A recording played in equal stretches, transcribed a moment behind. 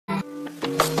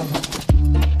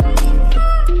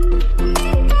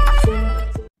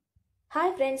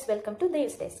friends, welcome to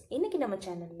Dev's Desk. இன்னைக்கு நம்ம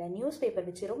சேனல்ல நியூஸ் பேப்பர்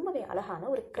வச்சு ரொம்பவே அழகான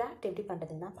ஒரு கிராஃப்ட் எப்படி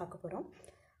பண்றதுன்னு தான் பார்க்க போறோம்.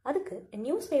 அதுக்கு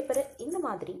நியூஸ் பேப்பரை இந்த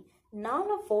மாதிரி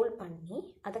நாலா ஃபோல்ட் பண்ணி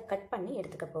அதை கட் பண்ணி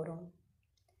எடுத்துக்க போறோம்.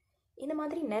 இந்த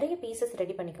மாதிரி நிறைய பீசஸ்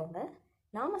ரெடி பண்ணிக்கோங்க.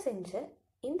 நாம செஞ்ச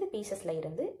இந்த பீசஸ்ல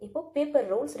இருந்து இப்போ பேப்பர்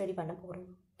ரோல்ஸ் ரெடி பண்ண போறோம்.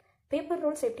 பேப்பர்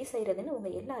ரோல்ஸ் எப்படி செய்யறதுன்னு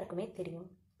உங்க எல்லாருக்குமே தெரியும்.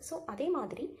 ஸோ அதே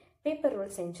மாதிரி பேப்பர்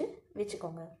ரோல் செஞ்சு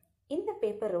வச்சுக்கோங்க. இந்த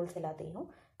பேப்பர் ரோல்ஸ் எல்லாத்தையும்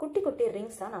குட்டி குட்டி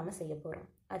ரிங்ஸாக நாம் செய்ய போகிறோம்.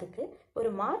 அதுக்கு ஒரு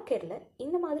மார்க்கரில்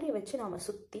இந்த மாதிரி வச்சு நாம்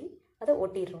சுற்றி அதை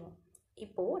ஒட்டிடுறோம்.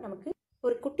 இப்போது நமக்கு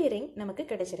ஒரு குட்டி ரிங் நமக்கு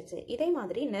கிடைச்சிருச்சு. இதே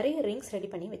மாதிரி நிறைய ரிங்ஸ் ரெடி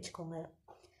பண்ணி வச்சுக்கோங்க.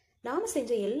 நாம்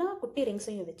செஞ்ச எல்லா குட்டி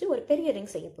ரிங்ஸையும் வச்சு ஒரு பெரிய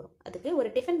ரிங் செய்ய போகிறோம். அதுக்கு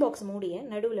ஒரு டிஃபன் பாக்ஸ் மூடியை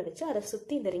நடுவில் வச்சு அதை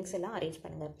சுற்றி இந்த ரிங்ஸ் எல்லாம் அரேஞ்ச்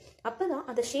பண்ணுங்கள். அப்போ தான்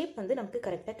அந்த ஷேப் வந்து நமக்கு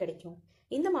கரெக்டாக கிடைக்கும்.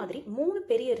 இந்த மாதிரி 3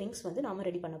 பெரிய ரிங்ஸ் வந்து நாம்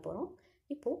ரெடி பண்ண போகிறோம்.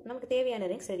 இப்போது நமக்கு தேவையான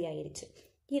ரிங்ஸ் ரெடி ஆகிடுச்சு.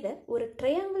 இதை ஒரு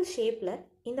ட்ரையாங்கிள் ஷேப்பில்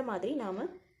இந்த மாதிரி நாம்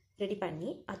ரெடி பண்ணி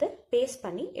அதை பேஸ்ட்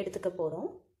பண்ணி எடுத்துக்க போகிறோம்.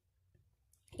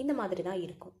 இந்த மாதிரி தான்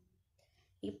இருக்கும்.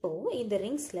 இப்போது இந்த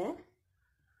ரிங்ஸில்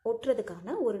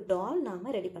ஒட்டுறதுக்கான ஒரு டால்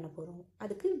நாம் ரெடி பண்ண போகிறோம்.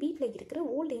 அதுக்கு வீட்டில் இருக்கிற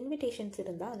ஓல்டு இன்விடேஷன்ஸ்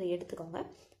இருந்தால் அதை எடுத்துக்கோங்க.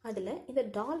 அதில் இந்த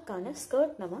டால்க்கான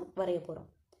ஸ்கர்ட் நம்ம வரைய போகிறோம்.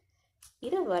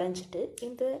 இதை வரைஞ்சிட்டு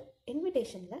இந்த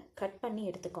இன்விடேஷனில் கட் பண்ணி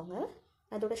எடுத்துக்கோங்க.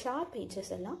 அதோட ஷார்ப்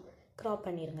எட்ஜஸ் எல்லாம் க்ராப்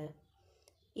பண்ணிடுங்க.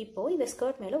 இப்போது இந்த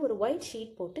ஸ்கர்ட் மேலே ஒரு ஒயிட்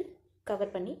ஷீட் போட்டு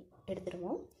கவர் பண்ணி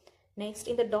எடுத்துடுவோம். நெக்ஸ்ட்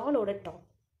இந்த டாலோட டாப்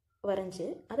வரைஞ்சி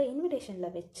அதை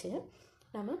இன்விடேஷனில் வச்சு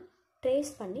நம்ம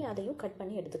ட்ரேஸ் பண்ணி அதையும் கட்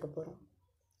பண்ணி எடுத்துக்க போகிறோம்.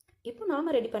 இப்போ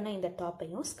நாம் ரெடி பண்ண இந்த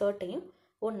டாப்பையும் ஸ்கர்ட்டையும்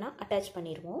ஒன்றா அட்டாச்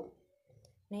பண்ணிடுவோம்.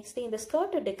 நெக்ஸ்ட் இந்த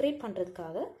ஸ்கர்ட்டை டெக்கரேட்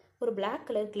பண்ணுறதுக்காக ஒரு பிளாக்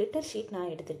கலர் கிளிட்டர் ஷீட்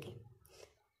நான் எடுத்திருக்கேன்.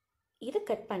 இதை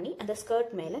கட் பண்ணி அந்த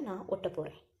ஸ்கர்ட் மேலே நான் ஒட்ட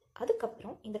போகிறேன்.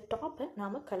 அதுக்கப்புறம் இந்த டாப்பை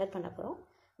நாம் கலர் பண்ண போகிறோம்.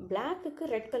 பிளாக்குக்கு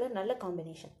ரெட் கலர் நல்ல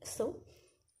காம்பினேஷன். ஸோ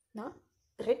நான்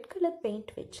ரெட் கலர்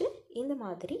பெயிண்ட் வச்சு இந்த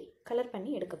மாதிரி கலர் பண்ணி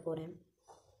எடுக்க போகிறேன்.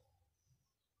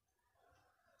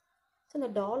 ஸோ இந்த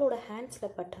டாலோட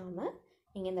ஹேண்ட்ஸில் பட்டாமல்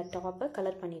நீங்கள் இந்த டாப்பை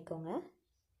கலர் பண்ணிக்கோங்க.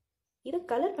 இதை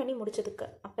கலர் பண்ணி முடித்ததுக்கு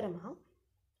அப்புறமா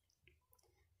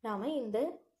நாம் இந்த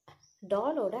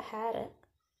டாலோட ஹேரை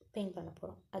பெயிண்ட் பண்ண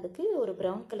போகிறோம். அதுக்கு ஒரு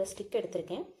ப்ரௌன் கலர் ஸ்டிக்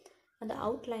எடுத்திருக்கேன். அந்த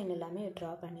அவுட்லைன் எல்லாமே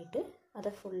ட்ரா பண்ணிவிட்டு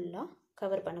அதை ஃபுல்லாக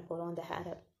கவர் பண்ண போகிறோம். அந்த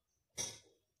ஹேரை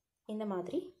இந்த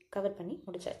மாதிரி கவர் பண்ணி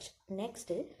முடிச்சாச்சு.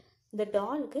 நெக்ஸ்ட்டு இந்த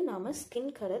டாலுக்கு நாம் ஸ்கின்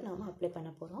கலர் நாம் அப்ளை பண்ண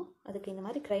போகிறோம். அதுக்கு இந்த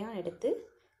மாதிரி க்ரையான் எடுத்து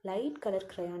லைட் கலர்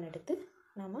க்ரையான் எடுத்து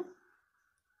நாம்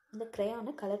இந்த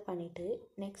க்ரையானை கலர் பண்ணிவிட்டு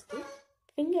நெக்ஸ்ட்டு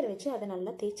ஃபிங்கர் வச்சு அதை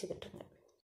நல்லா தேய்ச்சி விட்டுருங்க.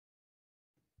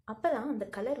 அப்போ தான் அந்த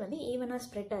கலர் வந்து ஈவனாக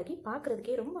ஸ்ப்ரெட் ஆகி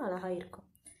பார்க்குறதுக்கே ரொம்ப அழகாக இருக்கும்.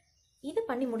 இது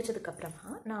பண்ணி முடிச்சதுக்கப்புறமா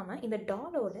நாம் இந்த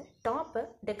டாலோட டாப்பை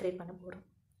டெக்கரேட் பண்ண போகிறோம்.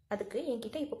 அதுக்கு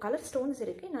என்கிட்ட இப்போ கலர் ஸ்டோன்ஸ்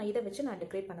இருக்குது. நான் இதை வச்சு நான்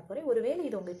டெக்கரேட் பண்ண போகிறேன். ஒருவேளை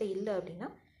இது உங்கள்கிட்ட இல்லை அப்படின்னா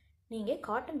நீங்கள்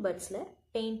காட்டன் பட்ஸில்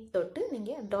பெயிண்ட் தொட்டு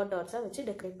நீங்கள் டாட்ஸாக வச்சு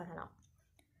டெக்கரேட் பண்ணலாம்.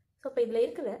 ஸோ இப்போ இதில்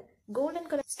இருக்கிற கோல்டன்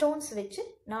கலர் ஸ்டோன்ஸ் வச்சு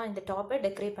நான் இந்த டாப்பை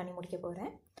டெக்கரேட் பண்ணி முடிக்க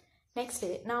போகிறேன். நெக்ஸ்ட்டு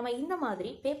நாம் இந்த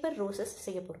மாதிரி பேப்பர் ரோசஸ்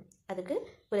செய்ய போகிறோம். அதுக்கு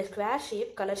ஒரு ஸ்கொயர்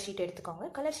ஷேப் கலர் ஷீட் எடுத்துக்கோங்க.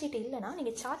 கலர் ஷீட் இல்லைனா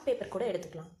நீங்கள் சார்ட் பேப்பர் கூட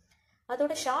எடுத்துக்கலாம்.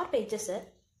 அதோட ஷார்ப் எட்ஜஸை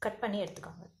கட் பண்ணி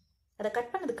எடுத்துக்கோங்க. அதை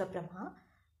கட் பண்ணதுக்கப்புறமா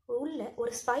உள்ள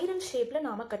ஒரு ஸ்பைரல் ஷேப்பில்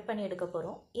நாம் கட் பண்ணி எடுக்க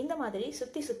போகிறோம். இந்த மாதிரி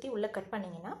சுற்றி சுற்றி உள்ளே கட்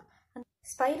பண்ணிங்கன்னா அந்த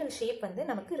ஸ்பைரல் ஷேப் வந்து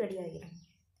நமக்கு ரெடி ஆகிடும்.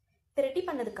 இதை ரெடி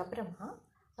பண்ணதுக்கப்புறமா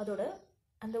அதோட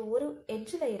அந்த ஒரு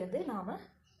எட்ஜில் இருந்து நாம்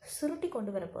சுருட்டி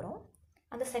கொண்டு வர போகிறோம்.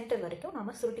 அந்த சென்டர் வரைக்கும்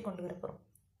நாம் சுருட்டி கொண்டு வர போகிறோம்.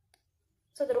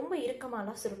 ஸோ அது ரொம்ப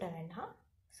இறுக்கமாலாம் சுருட்ட வேண்டாம்.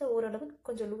 ஸோ ஓரளவுக்கு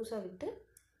கொஞ்சம் லூஸாக விட்டு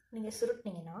நீங்கள்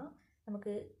சுருட்டினீங்கன்னா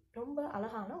நமக்கு ரொம்ப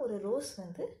அழகான ஒரு ரோஸ்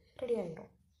வந்து ரெடி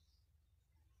ஆகிடும்.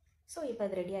 ஸோ இப்போ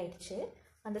அது ரெடி ஆகிடுச்சு.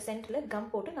 அந்த சென்டரில் கம்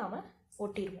போட்டு நாம்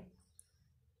ஒட்டிடுவோம்.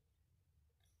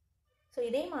 ஸோ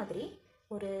இதே மாதிரி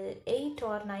ஒரு 8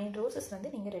 or 9 ரோசஸ் வந்து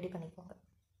நீங்கள் ரெடி பண்ணிக்கோங்க.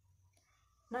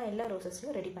 நான் எல்லா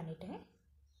ரோசஸையும் ரெடி பண்ணிட்டேன்.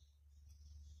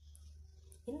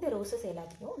 இந்த ரோசஸ்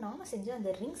எல்லாத்தையும் நாம் செஞ்ச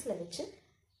அந்த ரிங்ஸில் வச்சு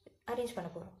அரேஞ்ச்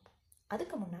பண்ண போகிறோம்.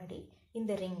 அதுக்கு முன்னாடி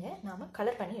இந்த ரிங்கை நாம்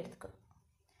கலர் பண்ணி எடுத்துக்கணும்.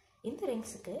 இந்த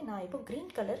ரிங்ஸுக்கு நான் இப்போ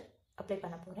க்ரீன் கலர் அப்ளை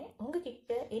பண்ண போகிறேன்.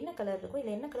 உங்ககிட்ட என்ன கலர் இருக்கோ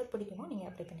இல்லை என்ன கலர் பிடிக்குமோ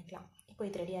நீங்கள் அப்ளை பண்ணிக்கலாம். இப்போ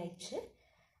இது ரெடி ஆயிடுச்சு.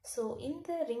 ஸோ இந்த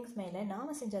ரிங்ஸ் மேலே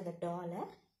நாம் செஞ்ச அந்த டாலை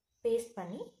பேஸ்ட்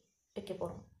பண்ணி வைக்க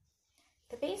போகிறோம்.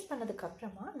 இதை பேஸ்ட்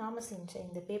பண்ணதுக்கப்புறமா நாம் செஞ்ச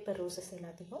இந்த பேப்பர் ரோசஸ்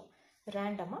எல்லாத்தையும்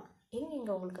ரேண்டமாக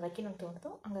எங்கெங்கே உங்களுக்கு வைக்கணும்னு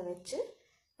தோணுதோ அங்கே வச்சு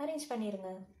அரேஞ்ச் பண்ணிடுங்க.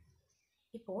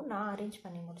 இப்போது நான் அரேஞ்ச்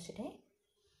பண்ணி முடிச்சுட்டேன்.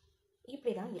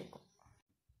 இப்படி தான் இருக்கும்.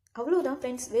 அவ்வளோதான்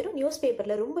ஃப்ரெண்ட்ஸ். வெறும் நியூஸ்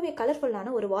பேப்பரில் ரொம்பவே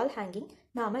கலர்ஃபுல்லான ஒரு வால் ஹேங்கிங்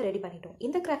நாம் ரெடி பண்ணிட்டோம்.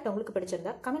 இந்த கிராஃப்ட் உங்களுக்கு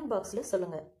பிடிச்சிருந்தா கமெண்ட் பாக்ஸில்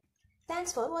சொல்லுங்கள்.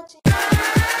 தேங்க்ஸ் ஃபார் வாட்சிங்.